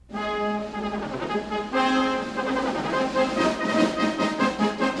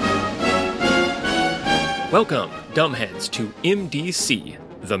Welcome, dumbheads, to MDC,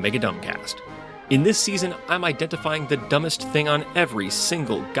 the Mega Dumbcast. In this season, I'm identifying the dumbest thing on every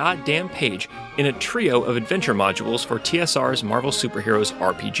single goddamn page in a trio of adventure modules for TSR's Marvel Superheroes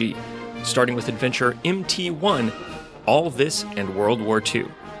RPG, starting with adventure MT1, All This and World War II.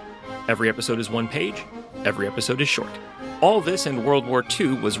 Every episode is one page, every episode is short. All This and World War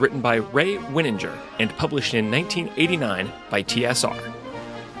II was written by Ray Winninger and published in 1989 by TSR.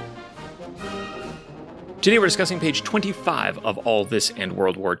 Today we're discussing page 25 of All This and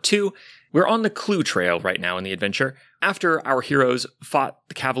World War II. We're on the clue trail right now in the adventure. After our heroes fought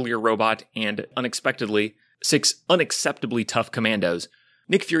the Cavalier robot and, unexpectedly, 6 unacceptably tough commandos,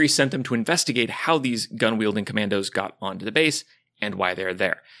 Nick Fury sent them to investigate how these gun-wielding commandos got onto the base and why they're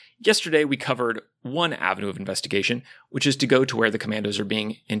there. Yesterday we covered one avenue of investigation, which is to go to where the commandos are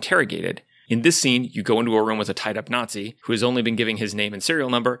being interrogated. In this scene, you go into a room with a tied-up Nazi who has only been giving his name and serial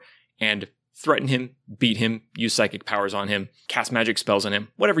number, and threaten him, beat him, use psychic powers on him, cast magic spells on him,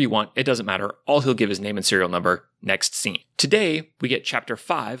 whatever you want, it doesn't matter. All he'll give is name and serial number. Next scene. Today, we get Chapter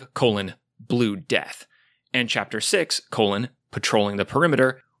 5, Blue Death, and Chapter 6, Patrolling the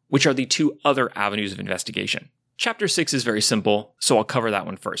Perimeter, which are the two other avenues of investigation. Chapter 6 is very simple, so I'll cover that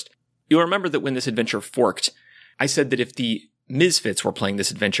one first. You'll remember that when this adventure forked, I said that if the Misfits were playing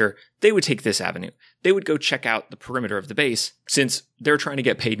this adventure, they would take this avenue. They would go check out the perimeter of the base, since they're trying to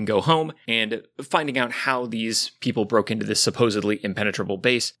get paid and go home, and finding out how these people broke into this supposedly impenetrable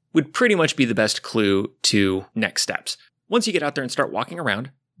base would pretty much be the best clue to next steps. Once you get out there and start walking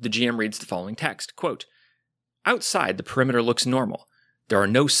around, the GM reads the following text, quote, "Outside, the perimeter looks normal. There are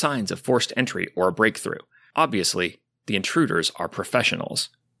no signs of forced entry or a breakthrough. Obviously, the intruders are professionals."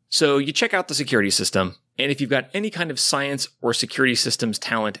 So you check out the security system, and if you've got any kind of science or security systems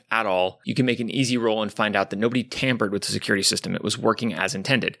talent at all, you can make an easy roll and find out that nobody tampered with the security system. It was working as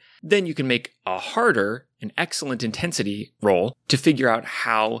intended. Then you can make a harder and excellent intensity roll to figure out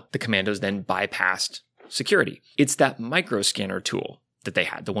how the commandos then bypassed security. It's that microscanner tool that they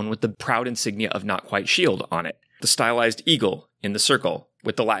had, the one with the proud insignia of Not Quite Shield on it. The stylized eagle in the circle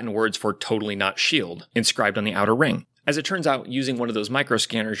with the Latin words for totally not shield inscribed on the outer ring. As it turns out, using one of those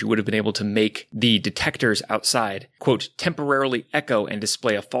microscanners, you would have been able to make the detectors outside, quote, temporarily echo and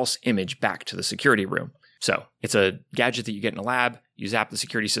display a false image back to the security room. So it's a gadget that you get in a lab, you zap the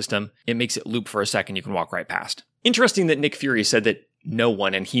security system, it makes it loop for a second, you can walk right past. Interesting that Nick Fury said that no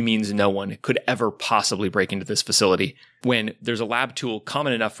one, and he means no one, could ever possibly break into this facility when there's a lab tool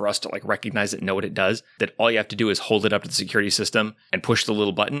common enough for us to recognize it and know what it does, that all you have to do is hold it up to the security system and push the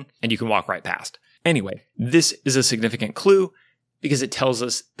little button and you can walk right past. Anyway, this is a significant clue because it tells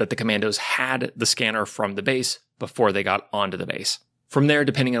us that the commandos had the scanner from the base before they got onto the base. From there,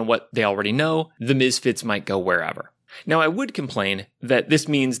 depending on what they already know, the Misfits might go wherever. Now, I would complain that this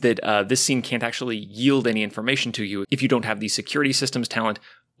means that this scene can't actually yield any information to you if you don't have the security systems talent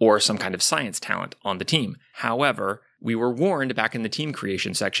or some kind of science talent on the team. However, we were warned back in the team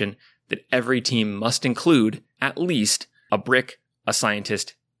creation section that every team must include at least a brick, a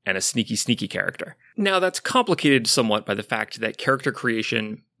scientist, and a sneaky character. Now, that's complicated somewhat by the fact that character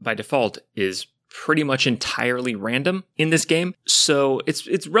creation by default is pretty much entirely random in this game, so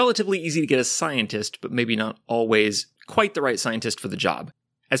it's relatively easy to get a scientist, but maybe not always quite the right scientist for the job.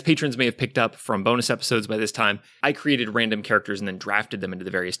 As patrons may have picked up from bonus episodes by this time, I created random characters and then drafted them into the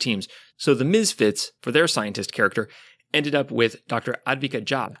various teams. So the Misfits, for their scientist character, ended up with Dr. Advika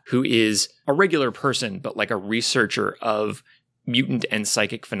Jha, who is a regular person, but like a researcher of mutant and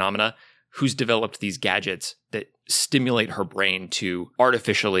psychic phenomena, who's developed these gadgets that stimulate her brain to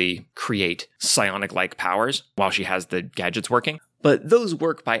artificially create psionic-like powers while she has the gadgets working. But those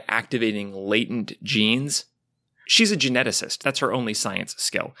work by activating latent genes. She's a geneticist. That's her only science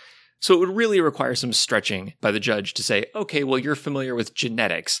skill. So it would really require some stretching by the judge to say, okay, well, you're familiar with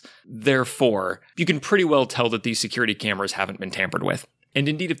genetics. Therefore, you can pretty well tell that these security cameras haven't been tampered with. And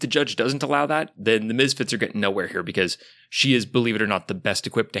indeed, if the judge doesn't allow that, then the Misfits are getting nowhere here because she is, believe it or not, the best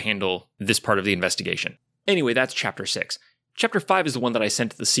equipped to handle this part of the investigation. Anyway, that's Chapter 6. Chapter 5 is the one that I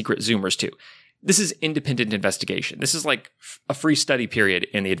sent the secret Zoomers to. This is independent investigation. This is like a free study period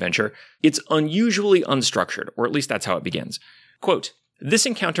in the adventure. It's unusually unstructured, or at least that's how it begins. Quote, "This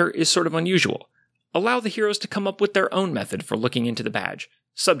encounter is sort of unusual. Allow the heroes to come up with their own method for looking into the badge,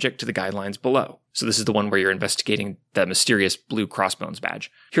 subject to the guidelines below." So this is the one where you're investigating the mysterious blue Crossbones badge.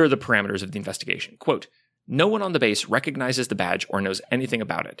 Here are the parameters of the investigation. Quote, "No one on the base recognizes the badge or knows anything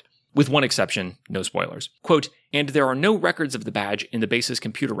about it. With one exception, no spoilers. Quote, and there are no records of the badge in the base's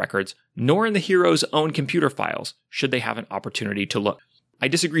computer records, nor in the hero's own computer files, should they have an opportunity to look." I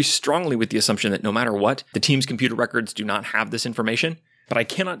disagree strongly with the assumption that no matter what, the team's computer records do not have this information, but I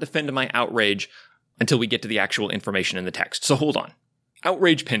cannot defend my outrage until we get to the actual information in the text. So hold on.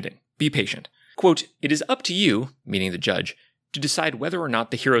 Outrage pending. Be patient. Quote, "It is up to you," meaning the judge, "to decide whether or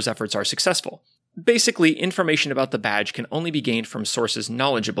not the hero's efforts are successful. Basically, information about the badge can only be gained from sources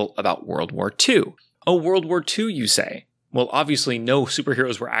knowledgeable about World War II. Oh, World War II, you say? Well, obviously no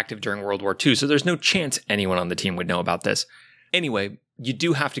superheroes were active during World War II, so there's no chance anyone on the team would know about this. Anyway, you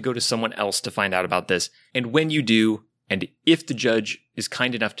do have to go to someone else to find out about this, and when you do, and if the judge is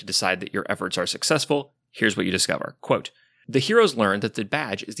kind enough to decide that your efforts are successful, here's what you discover. Quote, "The heroes learn that the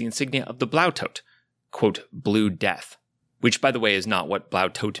badge is the insignia of the Blautot," quote, "Blue Death," which, by the way, is not what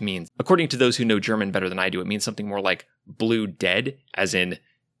Blautot means. According to those who know German better than I do, it means something more like blue dead, as in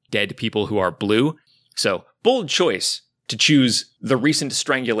dead people who are blue. So, bold choice to choose the recent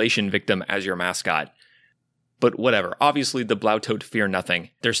strangulation victim as your mascot. But whatever, obviously the Blautot fear nothing.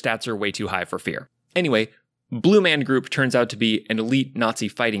 Their stats are way too high for fear. Anyway, Blue Man Group turns out to be an elite Nazi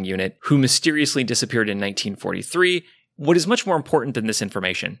fighting unit who mysteriously disappeared in 1943. What is much more important than this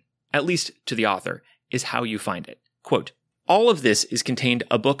information, at least to the author, is how you find it. Quote, "All of this is contained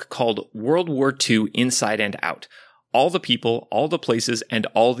a book called World War II Inside and Out. All the people, all the places, and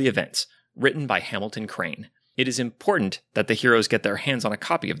all the events, written by Hamilton Crane. It is important that the heroes get their hands on a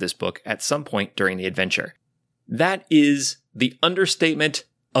copy of this book at some point during the adventure." That is the understatement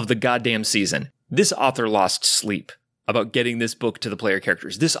of the goddamn season. This author lost sleep about getting this book to the player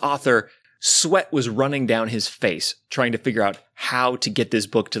characters. This author, sweat was running down his face trying to figure out how to get this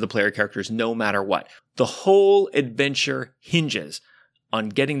book to the player characters no matter what. The whole adventure hinges on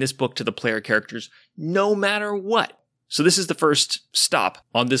getting this book to the player characters no matter what. So this is the first stop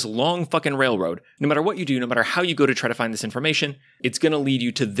on this long fucking railroad. No matter what you do, no matter how you go to try to find this information, it's going to lead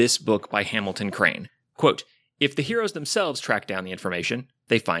you to this book by Hamilton Crane. Quote, "If the heroes themselves track down the information,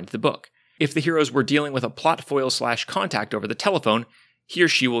 they find the book. If the heroes were dealing with a plot foil/contact over the telephone, he or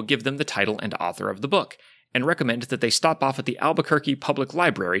she will give them the title and author of the book, and recommend that they stop off at the Albuquerque Public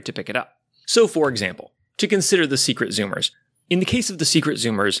Library to pick it up." So, for example, to consider the Secret Zoomers. In the case of the Secret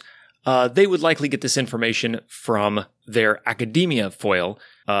Zoomers, they would likely get this information from their academia foil.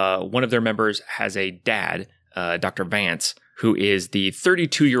 One of their members has a dad, Dr. Vance, who is the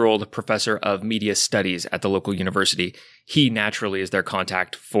 32-year-old professor of media studies at the local university. He naturally is their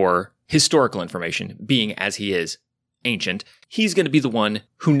contact for historical information, being as he is ancient. He's going to be the one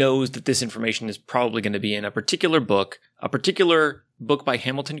who knows that this information is probably going to be in a particular book by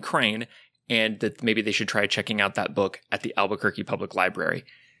Hamilton Crane, and that maybe they should try checking out that book at the Albuquerque Public Library.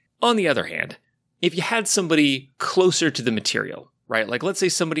 On the other hand, if you had somebody closer to the material, right? Like, let's say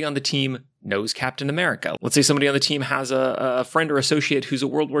somebody on the team knows Captain America. Let's say somebody on the team has a friend or associate who's a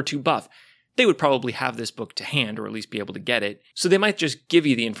World War II buff. They would probably have this book to hand, or at least be able to get it. So they might just give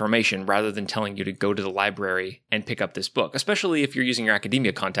you the information rather than telling you to go to the library and pick up this book, especially if you're using your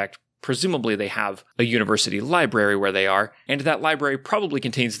academia contact. Presumably they have a university library where they are, and that library probably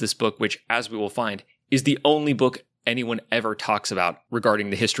contains this book, which, as we will find, is the only book anyone ever talks about regarding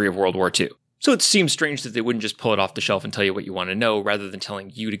the history of World War II. So it seems strange that they wouldn't just pull it off the shelf and tell you what you want to know, rather than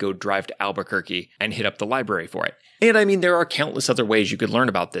telling you to go drive to Albuquerque and hit up the library for it. And I mean, there are countless other ways you could learn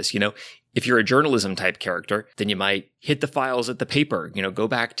about this. If you're a journalism type character, then you might hit the files at the paper, go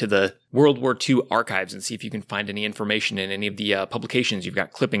back to the World War II archives and see if you can find any information in any of the publications you've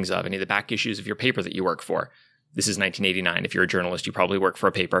got clippings of, any of the back issues of your paper that you work for. This is 1989. If you're a journalist, you probably work for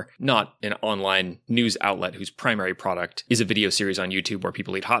a paper, not an online news outlet whose primary product is a video series on YouTube where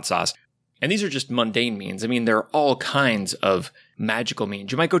people eat hot sauce. And these are just mundane means. I mean, there are all kinds of magical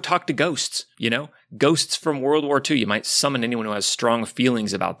means. You might go talk to ghosts, ghosts from World War II. You might summon anyone who has strong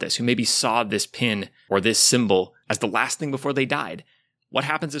feelings about this, who maybe saw this pin or this symbol as the last thing before they died. What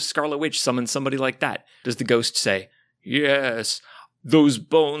happens if Scarlet Witch summons somebody like that? Does the ghost say, "Yes, those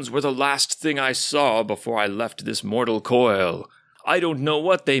bones were the last thing I saw before I left this mortal coil. I don't know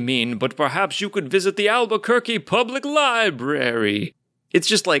what they mean, but perhaps you could visit the Albuquerque Public Library." It's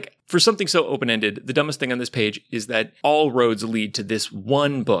just like, for something so open-ended, the dumbest thing on this page is that all roads lead to this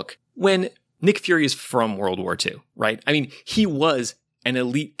one book, when Nick Fury is from World War II, right? I mean, he was an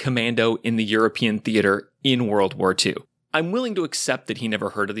elite commando in the European theater in World War II. I'm willing to accept that he never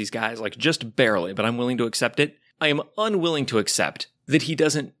heard of these guys, like just barely, but I'm willing to accept it. I am unwilling to accept that he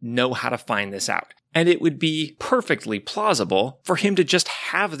doesn't know how to find this out. And it would be perfectly plausible for him to just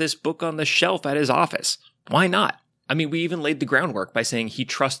have this book on the shelf at his office. Why not? I mean, we even laid the groundwork by saying he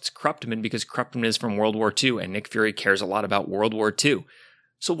trusts Kruptman because Kruptman is from World War II and Nick Fury cares a lot about World War II.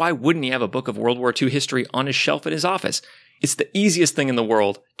 So why wouldn't he have a book of World War II history on his shelf at his office? It's the easiest thing in the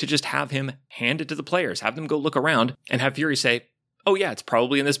world to just have him hand it to the players, have them go look around, and have Fury say, "Oh yeah, it's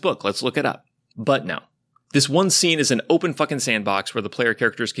probably in this book, let's look it up." But no. This one scene is an open fucking sandbox where the player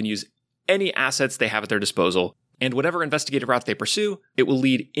characters can use any assets they have at their disposal, and whatever investigative route they pursue, it will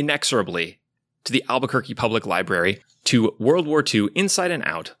lead inexorably to the Albuquerque Public Library, to World War II inside and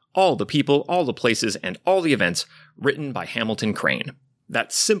out, all the people, all the places, and all the events written by Hamilton Crane.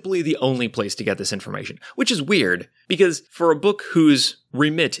 That's simply the only place to get this information, which is weird, because for a book whose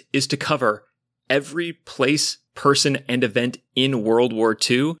remit is to cover every place, person, and event in World War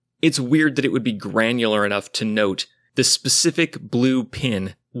II, it's weird that it would be granular enough to note the specific blue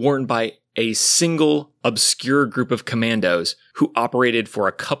pin worn by a single obscure group of commandos who operated for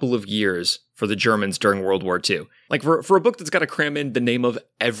a couple of years for the Germans during World War II. Like, for a book that's got to cram in the name of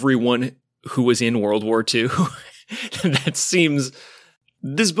everyone who was in World War II, that seems...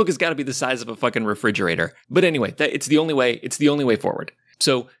 This book has got to be the size of a fucking refrigerator. But anyway, it's the only way forward.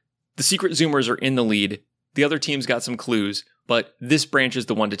 So the Secret Zoomers are in the lead. The other team's got some clues, but this branch is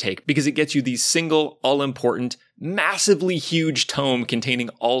the one to take because it gets you the single, all-important, massively huge tome containing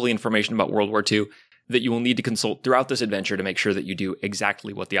all the information about World War II that you will need to consult throughout this adventure to make sure that you do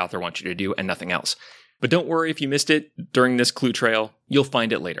exactly what the author wants you to do and nothing else. But don't worry if you missed it during this clue trail, you'll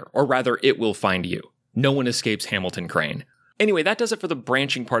find it later. Or rather, it will find you. No one escapes Hamilton Crane. Anyway, that does it for the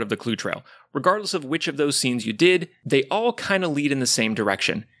branching part of the clue trail. Regardless of which of those scenes you did, they all kind of lead in the same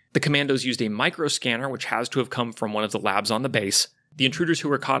direction. The commandos used a micro-scanner, which has to have come from one of the labs on the base. The intruders who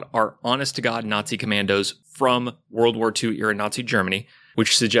were caught are honest-to-God Nazi commandos from World War II-era Nazi Germany,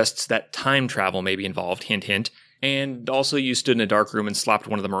 which suggests that time travel may be involved, hint, hint. And also you stood in a dark room and slapped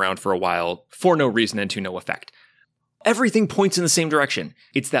one of them around for a while, for no reason and to no effect. Everything points in the same direction.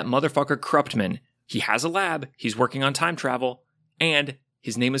 It's that motherfucker Kruptmann. He has a lab, he's working on time travel, and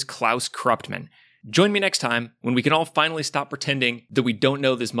his name is Klaus Kruptmann. Join me next time when we can all finally stop pretending that we don't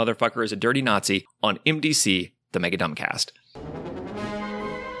know this motherfucker is a dirty Nazi on MDC, the Mega Dumbcast.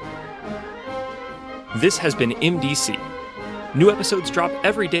 This has been MDC. New episodes drop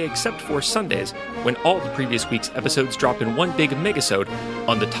every day except for Sundays, when all the previous week's episodes drop in one big megasode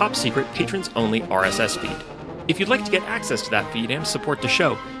on the top secret patrons-only RSS feed. If you'd like to get access to that feed and support the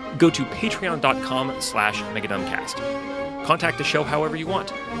show, go to patreon.com/megadumbcast. Contact the show however you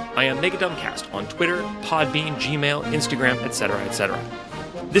want. I am Megadumbcast on Twitter, Podbean, Gmail, Instagram, etc., etc.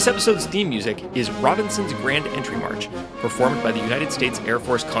 This episode's theme music is Robinson's Grand Entry March, performed by the United States Air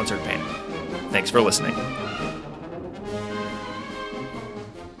Force Concert Band. Thanks for listening.